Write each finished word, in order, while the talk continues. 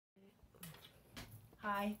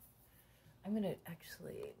Hi. I'm going to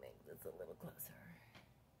actually make this a little closer.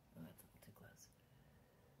 Oh, that's a little too close.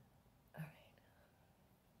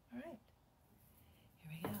 All right.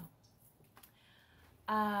 Here we go.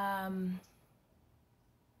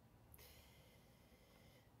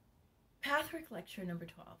 Pathwork Lecture number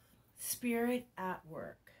 12. Spirit at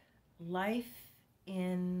Work. Life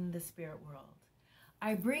in the spirit world.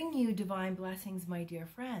 I bring you divine blessings, my dear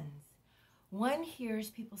friends. One hears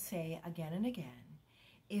people say again and again,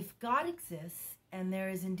 if God exists and there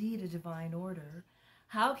is indeed a divine order,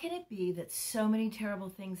 how can it be that so many terrible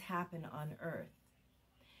things happen on earth?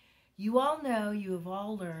 You all know, you have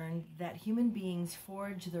all learned that human beings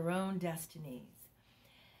forge their own destinies.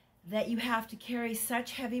 That you have to carry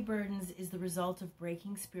such heavy burdens is the result of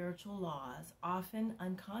breaking spiritual laws, often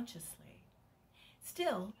unconsciously.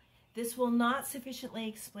 Still, this will not sufficiently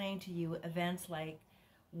explain to you events like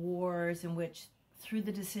wars in which, through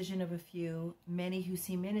the decision of a few, many who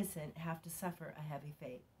seem innocent have to suffer a heavy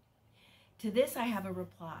fate. To this I have a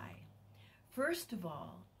reply. First of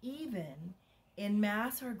all, even in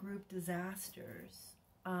mass or group disasters,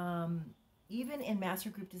 an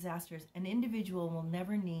individual will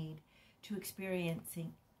never need to experience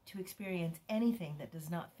anything that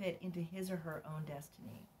does not fit into his or her own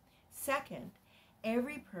destiny. Second,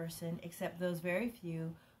 every person, except those very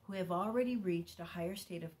few who have already reached a higher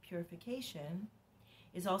state of purification,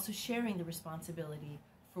 is also sharing the responsibility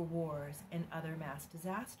for wars and other mass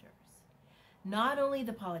disasters. Not only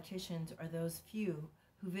the politicians or those few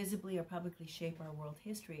who visibly or publicly shape our world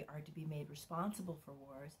history are to be made responsible for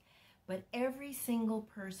wars, but every single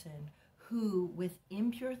person who, with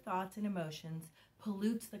impure thoughts and emotions,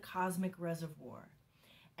 pollutes the cosmic reservoir.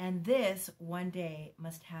 And this, one day,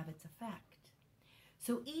 must have its effect.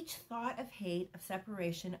 So each thought of hate, of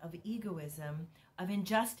separation, of egoism, of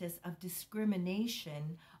injustice, of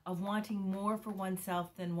discrimination, of wanting more for oneself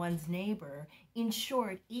than one's neighbor, in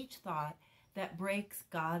short, each thought that breaks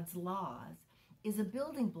God's laws, is a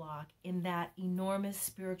building block in that enormous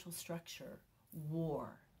spiritual structure,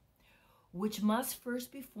 war, which must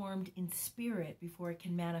first be formed in spirit before it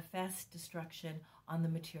can manifest destruction on the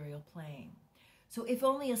material plane. So if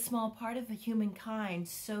only a small part of humankind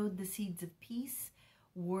sowed the seeds of peace,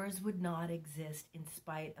 wars would not exist in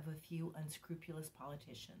spite of a few unscrupulous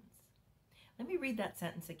politicians. Let me read that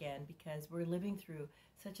sentence again because we're living through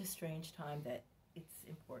such a strange time that it's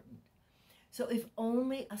important. So if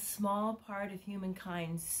only a small part of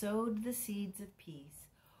humankind sowed the seeds of peace,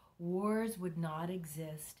 wars would not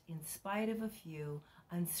exist in spite of a few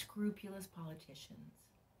unscrupulous politicians.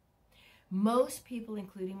 Most people,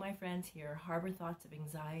 including my friends here, harbor thoughts of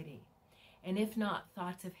anxiety, and if not,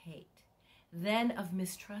 thoughts of hate, then of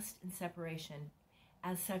mistrust and separation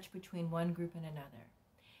as such between one group and another.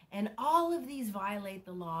 And all of these violate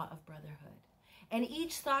the law of brotherhood. And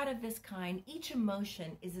each thought of this kind, each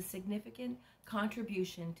emotion, is a significant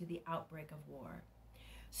contribution to the outbreak of war.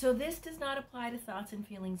 So this does not apply to thoughts and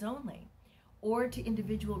feelings only, or to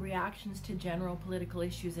individual reactions to general political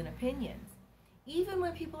issues and opinions, even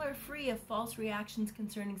when people are free of false reactions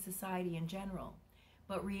concerning society in general,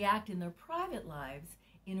 but react in their private lives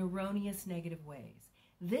in erroneous negative ways.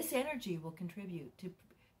 This energy will contribute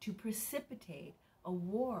to precipitate a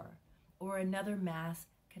war or another mass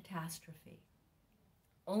catastrophe.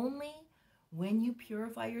 Only when you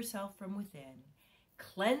purify yourself from within,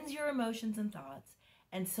 cleanse your emotions and thoughts,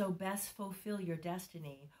 and so best fulfill your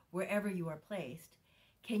destiny wherever you are placed,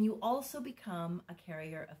 can you also become a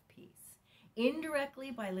carrier of peace.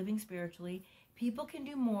 Indirectly, by living spiritually, people can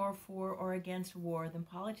do more for or against war than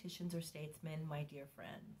politicians or statesmen, my dear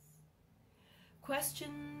friends.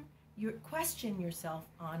 Question yourself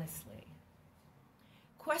honestly.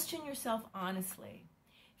 Question yourself honestly.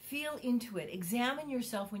 Feel into it. Examine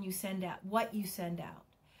yourself when you send out what you send out,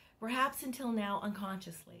 perhaps until now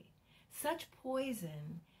unconsciously. Such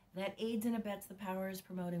poison that aids and abets the powers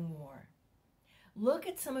promoting war. Look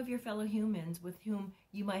at some of your fellow humans with whom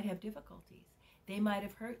you might have difficulties. They might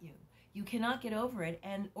have hurt you. You cannot get over it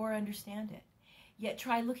or understand it. Yet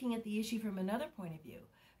try looking at the issue from another point of view.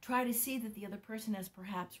 Try to see that the other person has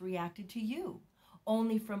perhaps reacted to you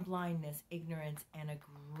only from blindness, ignorance, and a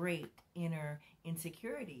great inner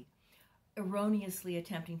insecurity, erroneously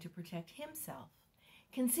attempting to protect himself.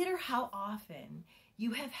 Consider how often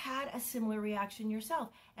you have had a similar reaction yourself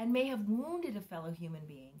and may have wounded a fellow human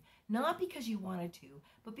being, not because you wanted to,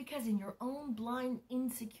 but because in your own blind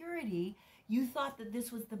insecurity, you thought that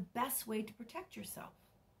this was the best way to protect yourself.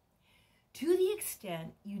 To the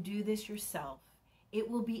extent you do this yourself, it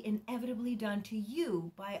will be inevitably done to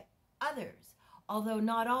you by others, although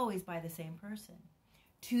not always by the same person.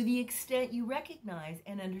 To the extent you recognize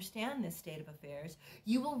and understand this state of affairs,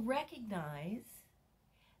 you will recognize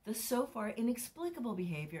the so far inexplicable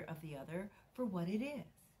behavior of the other for what it is,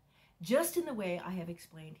 just in the way I have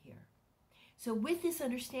explained here. So with this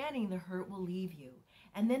understanding, the hurt will leave you,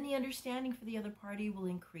 and then the understanding for the other party will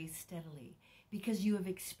increase steadily because you have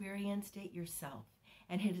experienced it yourself,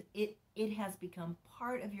 and it has become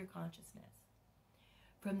part of your consciousness.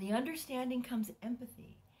 From the understanding comes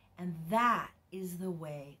empathy, and that is the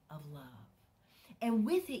way of love. And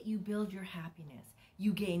with it, you build your happiness.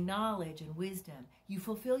 You gain knowledge and wisdom. You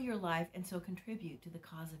fulfill your life and so contribute to the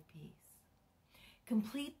cause of peace.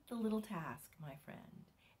 Complete the little task, my friend.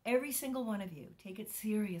 Every single one of you, take it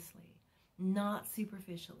seriously, not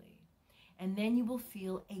superficially. And then you will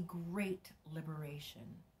feel a great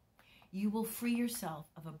liberation. You will free yourself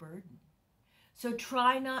of a burden. So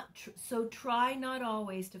try not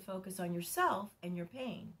always to focus on yourself and your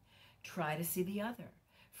pain. Try to see the other.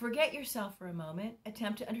 Forget yourself for a moment.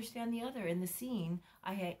 Attempt to understand the other in the scene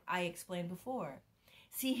I explained before.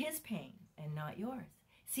 See his pain and not yours.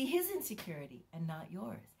 See his insecurity and not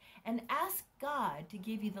yours. And ask God to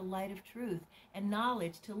give you the light of truth and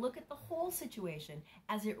knowledge to look at the whole situation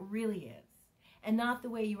as it really is, and not the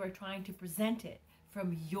way you are trying to present it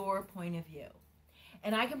from your point of view.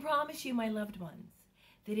 And I can promise you, my loved ones,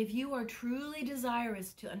 that if you are truly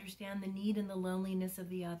desirous to understand the need and the loneliness of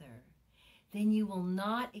the other, then you will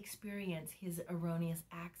not experience his erroneous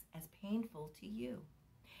acts as painful to you.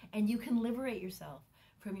 And you can liberate yourself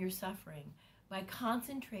from your suffering by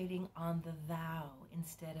concentrating on the thou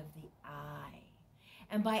instead of the I,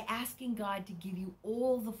 and by asking God to give you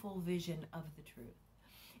all the full vision of the truth.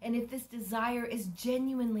 And if this desire is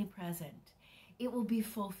genuinely present, it will be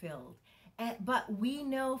fulfilled. But we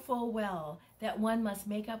know full well that one must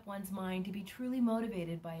make up one's mind to be truly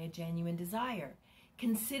motivated by a genuine desire.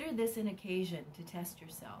 Consider this an occasion to test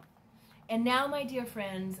yourself. And now, my dear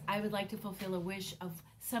friends, I would like to fulfill a wish of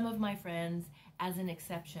some of my friends as an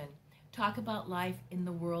exception. Talk about life in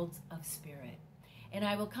the worlds of spirit. And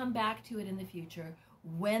I will come back to it in the future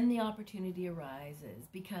when the opportunity arises,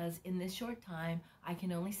 because in this short time, I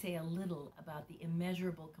can only say a little about the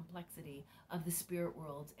immeasurable complexity of the spirit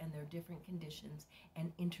worlds and their different conditions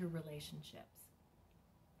and interrelationships.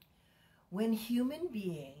 When human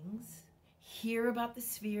beings hear about the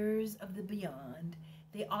spheres of the beyond,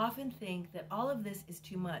 they often think that all of this is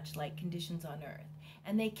too much like conditions on earth,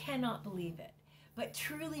 and they cannot believe it. But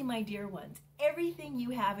truly, my dear ones, everything you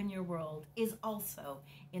have in your world is also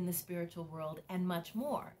in the spiritual world, and much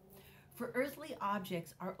more. For earthly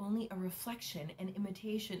objects are only a reflection and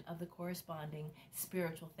imitation of the corresponding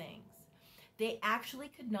spiritual things. They actually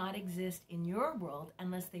could not exist in your world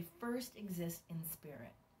unless they first exist in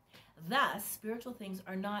spirit. Thus, spiritual things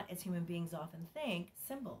are not, as human beings often think,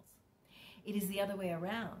 symbols. It is the other way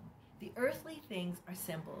around. The earthly things are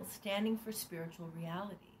symbols standing for spiritual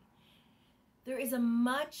reality. There is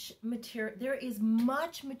much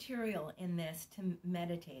material in this to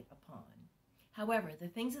meditate upon. However, the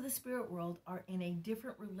things of the spirit world are in a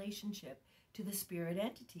different relationship to the spirit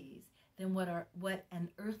entities than what an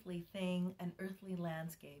earthly thing, an earthly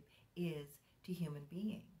landscape is to human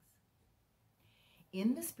beings.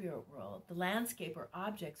 In the spirit world, the landscape or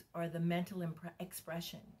objects are the mental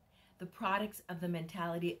expression, the products of the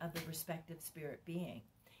mentality of the respective spirit being.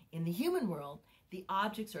 In the human world, the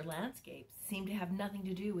objects or landscapes seem to have nothing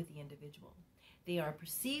to do with the individual. They are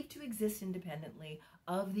perceived to exist independently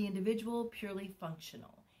of the individual, purely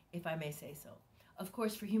functional, if I may say so. Of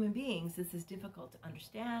course, for human beings, this is difficult to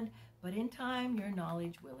understand, but in time, your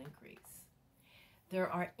knowledge will increase. There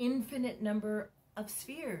are infinite number of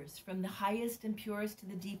spheres, from the highest and purest to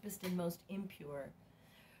the deepest and most impure.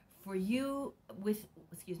 Let me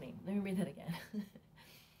read that again.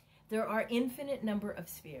 There are infinite number of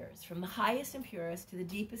spheres, from the highest and purest to the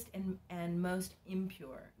deepest and most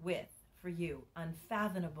impure, with, for you,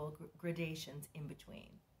 unfathomable gradations in between.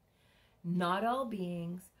 Not all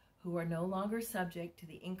beings who are no longer subject to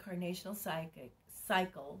the incarnational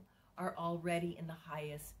cycle are already in the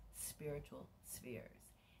highest spiritual spheres.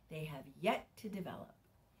 They have yet to develop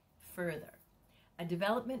further. A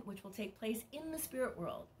development which will take place in the spirit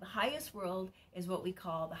world. The highest world is what we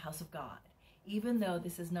call the house of God, even though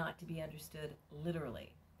this is not to be understood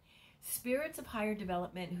literally. Spirits of higher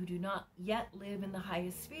development who do not yet live in the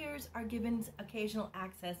highest spheres are given occasional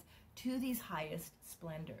access to these highest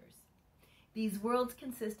splendors. These worlds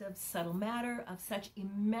consist of subtle matter of such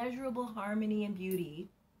immeasurable harmony and beauty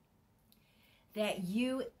that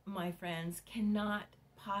you, my friends, cannot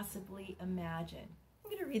possibly imagine.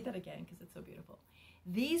 I'm going to read that again because it's so beautiful.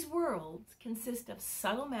 These worlds consist of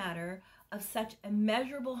subtle matter of such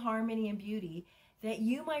immeasurable harmony and beauty that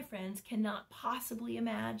you, my friends, cannot possibly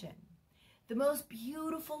imagine. The most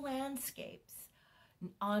beautiful landscapes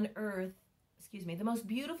on earth, the most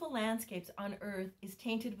beautiful landscapes on earth is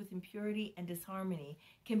tainted with impurity and disharmony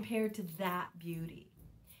compared to that beauty.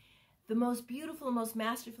 The most beautiful, most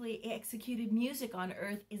masterfully executed music on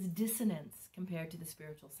earth is dissonance compared to the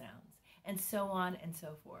spiritual sounds, and so on and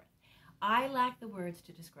so forth. I lack the words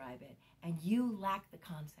to describe it, and you lack the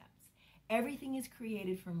concepts. Everything is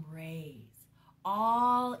created from rays.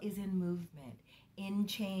 All is in movement, in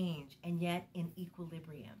change, and yet in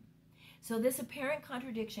equilibrium. So this apparent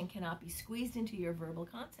contradiction cannot be squeezed into your verbal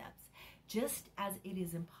concepts, just as it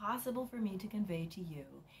is impossible for me to convey to you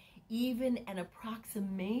even an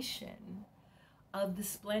approximation of the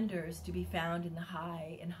splendors to be found in the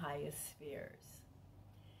high and highest spheres.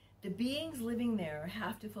 The beings living there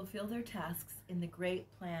have to fulfill their tasks in the great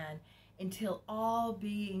plan until all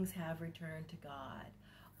beings have returned to God.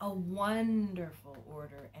 A wonderful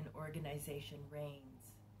order and organization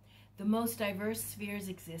reigns. The most diverse spheres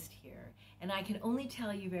exist here, and I can only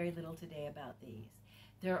tell you very little today about these.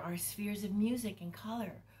 There are spheres of music and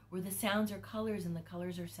color, where the sounds are colors and the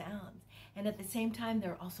colors are sounds. And at the same time,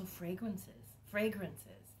 there are also fragrances.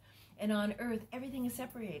 And on earth, everything is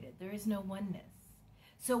separated. There is no oneness.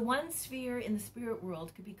 So one sphere in the spirit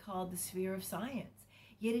world could be called the sphere of science,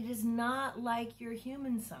 yet it is not like your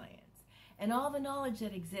human science. And all the knowledge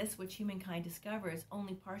that exists, which humankind discovers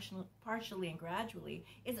only partially and gradually,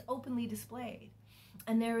 is openly displayed.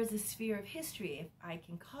 And there is a sphere of history, if I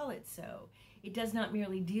can call it so. It does not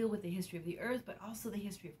merely deal with the history of the earth, but also the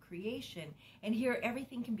history of creation. And here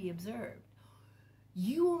everything can be observed.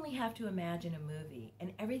 You only have to imagine a movie,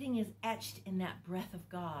 and everything is etched in that breath of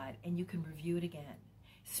God, and you can review it again.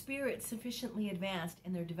 Spirits sufficiently advanced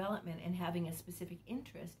in their development and having a specific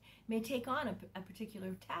interest may take on a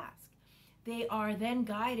particular task. They are then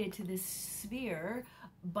guided to this sphere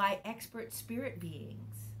by expert spirit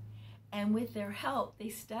beings. And with their help, they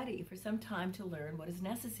study for some time to learn what is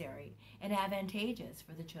necessary and advantageous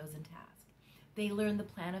for the chosen task. They learn the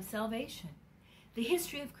plan of salvation, the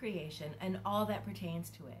history of creation, and all that pertains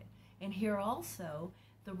to it. And here also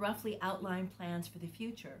the roughly outlined plans for the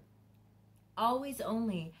future, always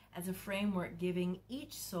only as a framework giving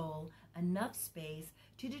each soul enough space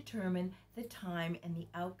to determine the time and the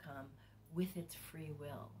outcome with its free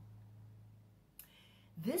will.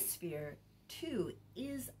 This sphere, too,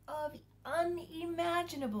 is of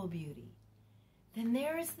unimaginable beauty. Then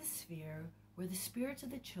there is the sphere where the spirits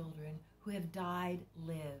of the children who have died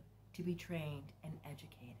live to be trained and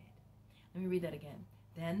educated. Let me read that again.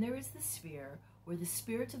 Then there is the sphere where the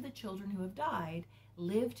spirits of the children who have died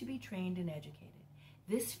live to be trained and educated.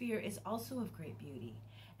 This sphere is also of great beauty,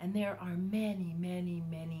 and there are many, many,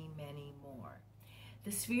 many, many more.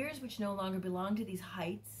 The spheres which no longer belong to these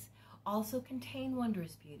heights also contain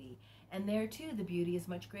wondrous beauty, and there too the beauty is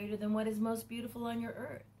much greater than what is most beautiful on your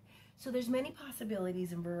earth. So there's many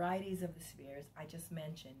possibilities and varieties of the spheres I just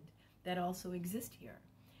mentioned that also exist here,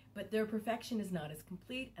 but their perfection is not as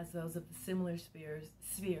complete as those of the similar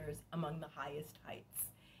spheres among the highest heights.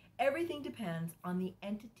 Everything depends on the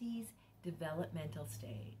entity's developmental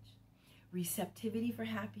stage. Receptivity for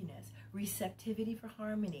happiness, receptivity for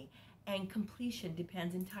harmony, and completion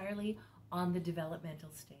depends entirely on the developmental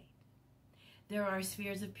state. There are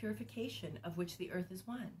spheres of purification, of which the earth is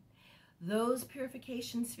one. Those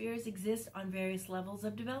purification spheres exist on various levels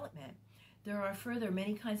of development. There are further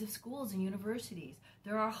many kinds of schools and universities.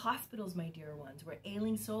 There are hospitals, my dear ones, where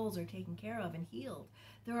ailing souls are taken care of and healed.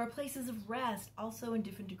 There are places of rest, also in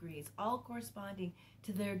different degrees, all corresponding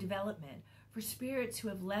to their development. For spirits who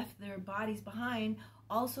have left their bodies behind,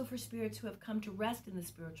 also for spirits who have come to rest in the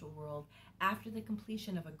spiritual world after the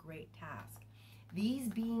completion of a great task. These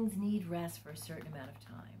beings need rest for a certain amount of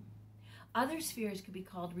time. Other spheres could be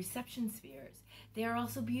called reception spheres. They are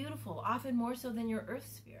also beautiful, often more so than your earth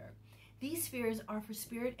sphere. These spheres are for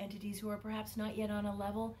spirit entities who are perhaps not yet on a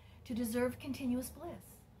level to deserve continuous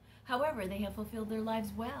bliss. However, they have fulfilled their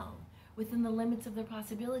lives well, within the limits of their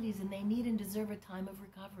possibilities, and they need and deserve a time of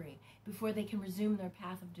recovery before they can resume their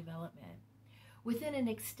path of development. Within an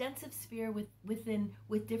extensive sphere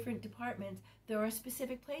with different departments, there are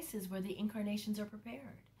specific places where the incarnations are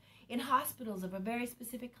prepared. In hospitals of a very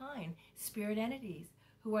specific kind, spirit entities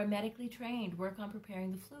who are medically trained work on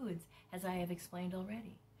preparing the fluids, as I have explained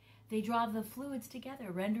already. They draw the fluids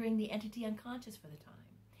together, rendering the entity unconscious for the time.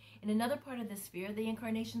 In another part of the sphere, the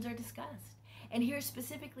incarnations are discussed. And here,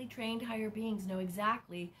 specifically trained higher beings know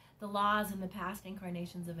exactly the laws and the past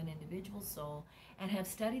incarnations of an individual soul and have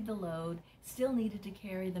studied the load still needed to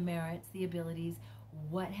carry the merits, the abilities,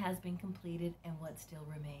 what has been completed, and what still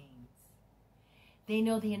remains. They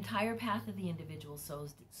know the entire path of the individual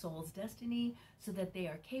soul's destiny so that they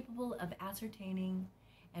are capable of ascertaining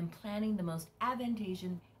and planning the most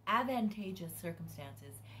advantageous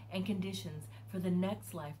circumstances and conditions for the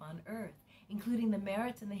next life on earth, including the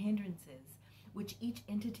merits and the hindrances which each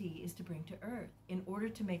entity is to bring to earth in order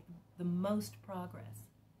to make the most progress.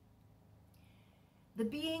 The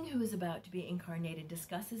being who is about to be incarnated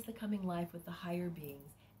discusses the coming life with the higher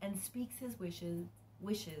beings and speaks his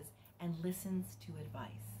wishes and listens to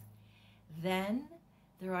advice. Then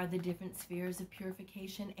there are the different spheres of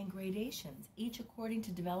purification and gradations, each according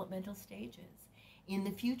to developmental stages. In the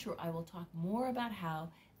future, I will talk more about how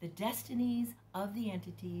the destinies of the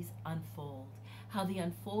entities unfold, how the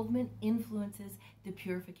unfoldment influences the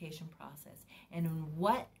purification process, and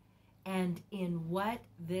in what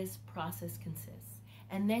this process consists.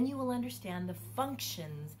 And then you will understand the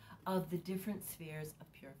functions of the different spheres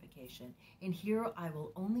of purification. And here I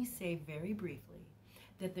will only say very briefly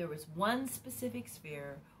that there is one specific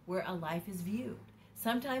sphere where a life is viewed,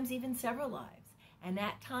 sometimes even several lives, and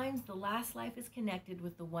at times the last life is connected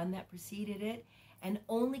with the one that preceded it, and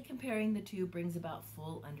only comparing the two brings about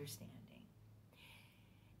full understanding.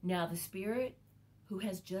 Now the spirit who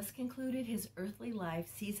has just concluded his earthly life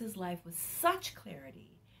sees his life with such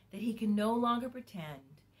clarity that he can no longer pretend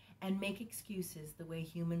and make excuses the way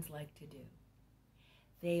humans like to do.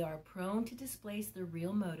 They are prone to displace their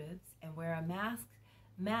real motives and wear a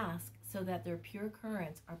mask so that their pure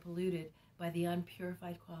currents are polluted by the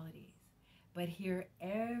unpurified qualities. But here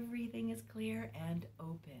everything is clear and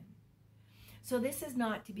open. So this is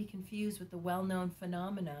not to be confused with the well-known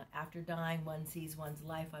phenomena after dying one sees one's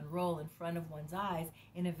life unroll in front of one's eyes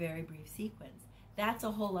in a very brief sequence. That's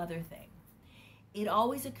a whole other thing. It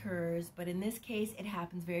always occurs, but in this case it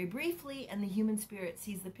happens very briefly, and the human spirit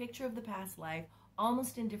sees the picture of the past life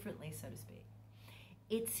almost indifferently, so to speak.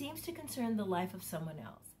 It seems to concern the life of someone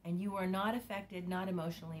else, and you are not affected, not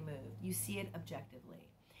emotionally moved. You see it objectively.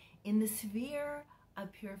 In the sphere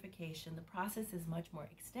of purification, the process is much more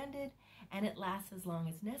extended, and it lasts as long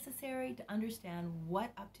as necessary to understand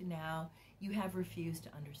what up to now you have refused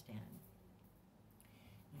to understand.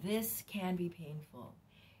 This can be painful.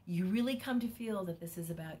 You really come to feel that this is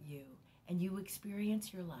about you, and you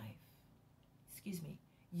experience your life.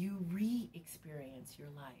 You re-experience your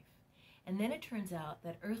life. And then it turns out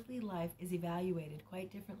that earthly life is evaluated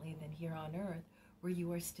quite differently than here on earth, where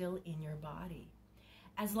you are still in your body.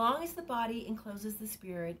 As long as the body encloses the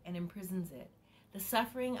spirit and imprisons it, the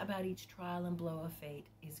suffering about each trial and blow of fate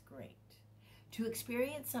is great. To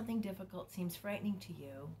experience something difficult seems frightening to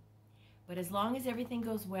you, but as long as everything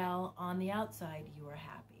goes well on the outside, you are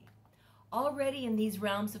happy. Already in these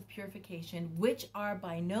realms of purification, which are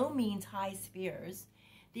by no means high spheres,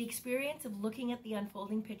 the experience of looking at the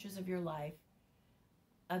unfolding pictures of your life,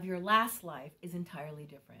 of your last life, is entirely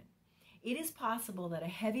different. It is possible that a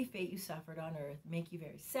heavy fate you suffered on earth make you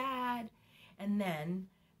very sad,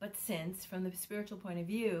 but since, from the spiritual point of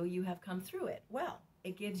view, you have come through it, well,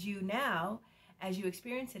 it gives you now, as you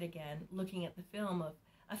experience it again, looking at the film, of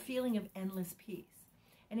a feeling of endless peace.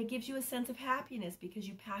 And it gives you a sense of happiness because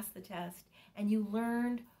you passed the test and you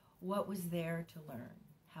learned what was there to learn.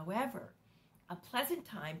 However, a pleasant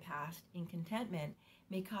time passed in contentment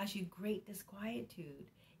may cause you great disquietude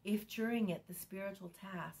if during it the spiritual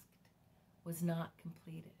task was not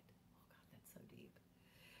completed. Oh God, that's so deep.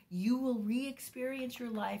 You will re-experience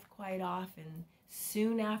your life quite often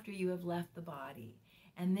soon after you have left the body.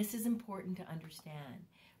 And this is important to understand.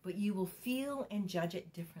 But you will feel and judge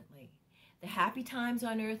it differently. The happy times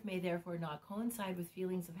on earth may therefore not coincide with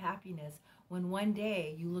feelings of happiness when one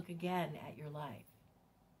day you look again at your life.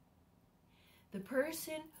 The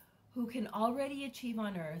person who can already achieve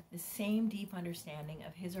on earth the same deep understanding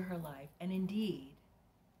of his or her life, and indeed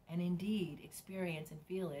experience and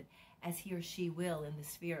feel it as he or she will in the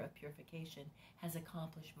sphere of purification, has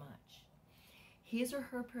accomplished much. His or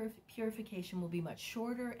her purification will be much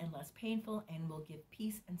shorter and less painful and will give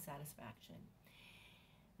peace and satisfaction.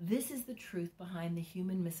 This is the truth behind the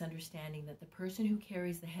human misunderstanding that the person who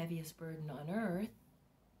carries the heaviest burden on earth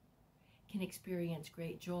can experience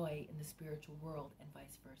great joy in the spiritual world and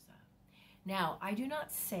vice versa. Now, I do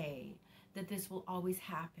not say that this will always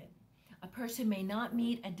happen. A person may not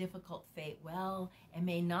meet a difficult fate well and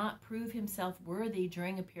may not prove himself worthy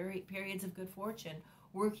during periods of good fortune,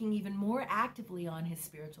 working even more actively on his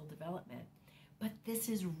spiritual development. But this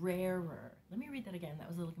is rarer. Let me read that again. That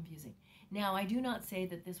was a little confusing. Now, I do not say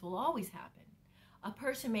that this will always happen. A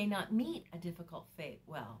person may not meet a difficult fate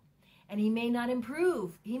well, and he may not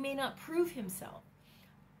prove himself,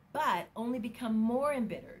 but only become more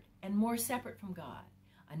embittered and more separate from God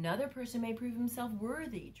Another person may prove himself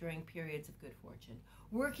worthy during periods of good fortune,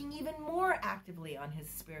 working even more actively on his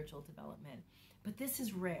spiritual development. But this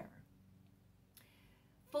is rare.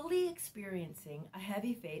 Fully experiencing a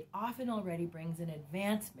heavy fate often already brings an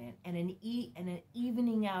advancement and an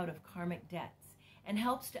evening out of karmic debts, and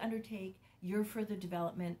helps to undertake your further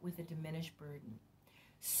development with a diminished burden.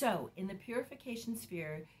 So, in the purification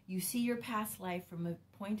sphere, you see your past life from a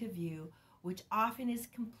point of view which often is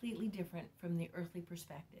completely different from the earthly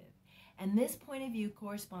perspective. And this point of view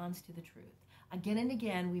corresponds to the truth. Again and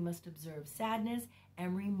again, we must observe sadness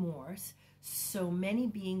and remorse. So many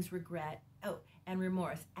beings regret, and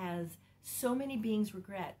remorse, as so many beings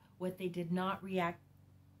regret what they did not react.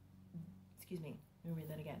 Let me read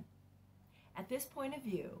that again. At this point of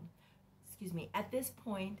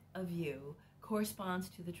view corresponds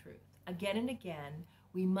to the truth. Again and again,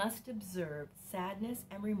 we must observe sadness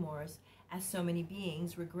and remorse as so many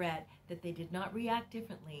beings regret that they did not react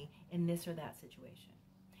differently in this or that situation.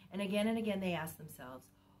 And again they ask themselves,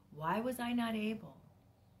 why was I not able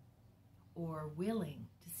or willing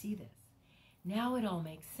to see this? Now it all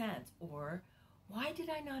makes sense. Or, why did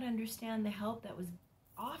I not understand the help that was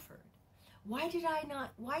offered? Why did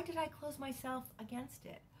I close myself against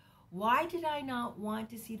it? Why did I not want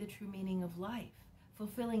to see the true meaning of life,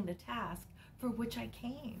 fulfilling the task for which I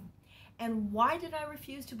came? And why did I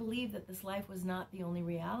refuse to believe that this life was not the only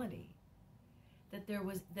reality? That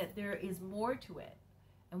there is more to it?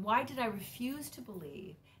 And why did I refuse to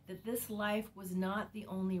believe that this life was not the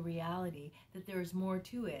only reality, that there is more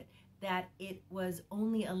to it, that it was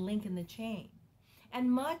only a link in the chain? And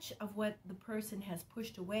much of what the person has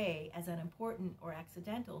pushed away as unimportant or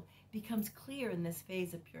accidental becomes clear in this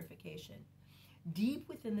phase of purification. Deep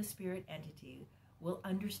within the spirit entity will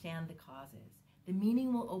understand the causes. The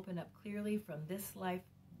meaning will open up clearly from this life,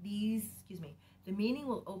 the meaning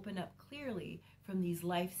will open up clearly from these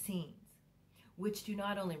life scenes, which do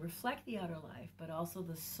not only reflect the outer life, but also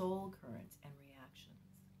the soul currents and reactions.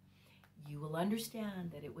 You will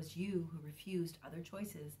understand that it was you who refused other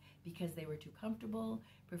choices because they were too comfortable,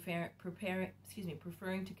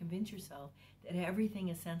 preferring to convince yourself that everything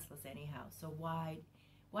is senseless anyhow. So why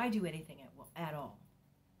do anything at all?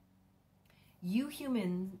 You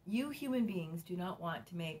human beings do not want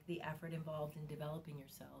to make the effort involved in developing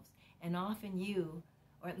yourselves, and often you,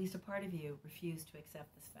 or at least a part of you, refuse to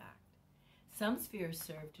accept this fact. Some spheres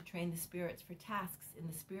serve to train the spirits for tasks in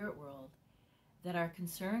the spirit world that are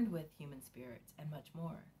concerned with human spirits and much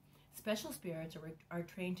more. Special spirits are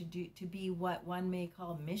trained to be what one may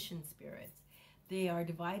call mission spirits. They are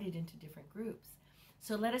divided into different groups.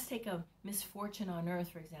 So let us take a misfortune on earth,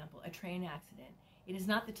 for example, a train accident. It is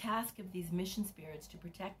not the task of these mission spirits to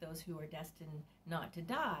protect those who are destined not to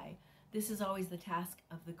die. This is always the task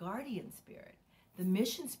of the guardian spirit. The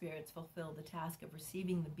mission spirits fulfill the task of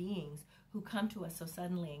receiving the beings who come to us so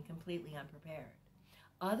suddenly and completely unprepared.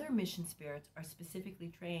 Other mission spirits are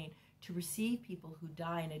specifically trained to receive people who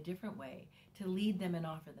die in a different way, to lead them and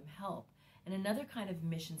offer them help. And another kind of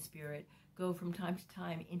mission spirit go from time to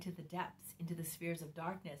time into the depths, into the spheres of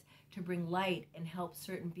darkness, to bring light and help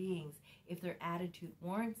certain beings if their attitude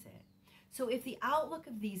warrants it. So if the outlook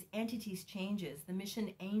of these entities changes, the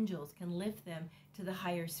mission angels can lift them to the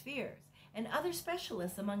higher spheres. And other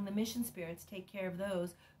specialists among the mission spirits take care of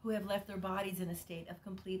those who have left their bodies in a state of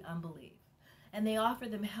complete unbelief. And they offer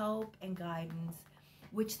them help and guidance,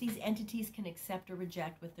 which these entities can accept or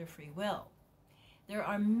reject with their free will. There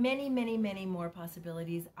are many, many, many more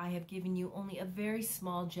possibilities. I have given you only a very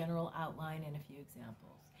small general outline and a few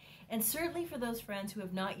examples. And certainly for those friends who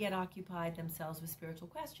have not yet occupied themselves with spiritual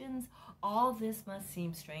questions, all this must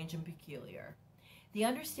seem strange and peculiar. The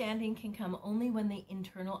understanding can come only when the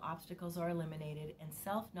internal obstacles are eliminated and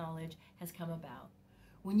self-knowledge has come about.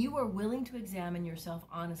 When you are willing to examine yourself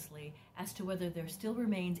honestly as to whether there still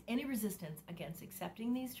remains any resistance against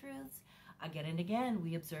accepting these truths, again and again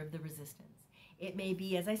we observe the resistance. It may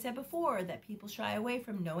be, as I said before, that people shy away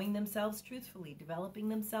from knowing themselves truthfully, developing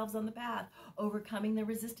themselves on the path, overcoming the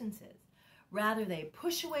resistances. Rather, they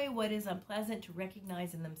push away what is unpleasant to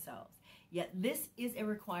recognize in themselves. Yet this is a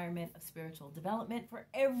requirement of spiritual development for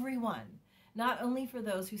everyone, not only for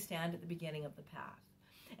those who stand at the beginning of the path.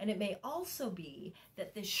 And it may also be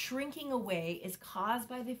that the shrinking away is caused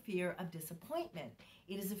by the fear of disappointment.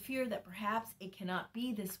 It is a fear that perhaps it cannot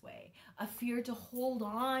be this way, a fear to hold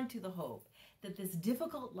on to the hope that this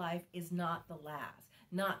difficult life is not the last,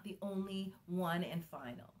 not the only one and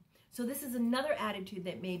final. So this is another attitude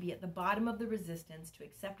that may be at the bottom of the resistance to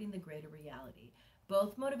accepting the greater reality.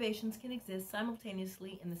 Both motivations can exist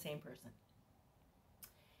simultaneously in the same person.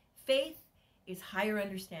 Faith is higher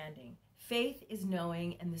understanding. Faith is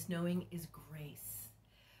knowing, and this knowing is grace.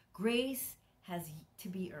 Grace has to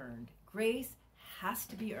be earned. Grace has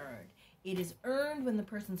to be earned. It is earned when the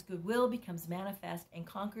person's goodwill becomes manifest and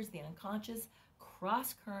conquers the unconscious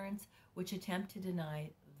cross currents which attempt to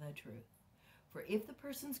deny the truth. For if the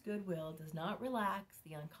person's goodwill does not relax,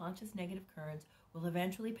 the unconscious negative currents will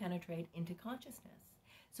eventually penetrate into consciousness.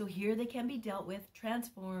 So here they can be dealt with,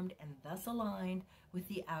 transformed, and thus aligned with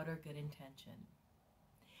the outer good intention.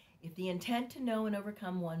 If the intent to know and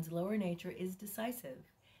overcome one's lower nature is decisive,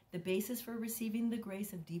 the basis for receiving the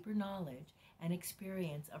grace of deeper knowledge and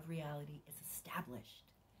experience of reality is established.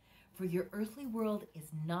 For your earthly world is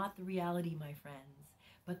not the reality, my friends,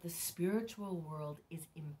 but the spiritual world is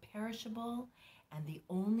imperishable and the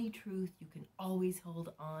only truth you can always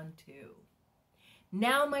hold on to.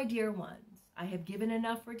 Now, my dear ones, I have given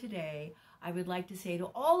enough for today. I would like to say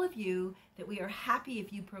to all of you that we are happy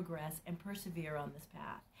if you progress and persevere on this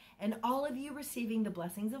path. And all of you receiving the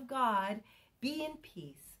blessings of God, be in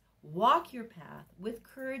peace. Walk your path with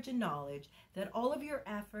courage and knowledge that all of your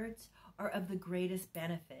efforts are of the greatest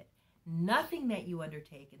benefit. Nothing that you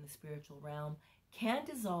undertake in the spiritual realm can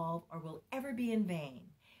dissolve or will ever be in vain.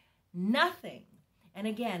 Nothing. And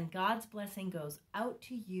again, God's blessing goes out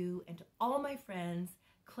to you and to all my friends,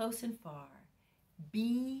 close and far.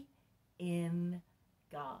 Be in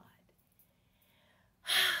God.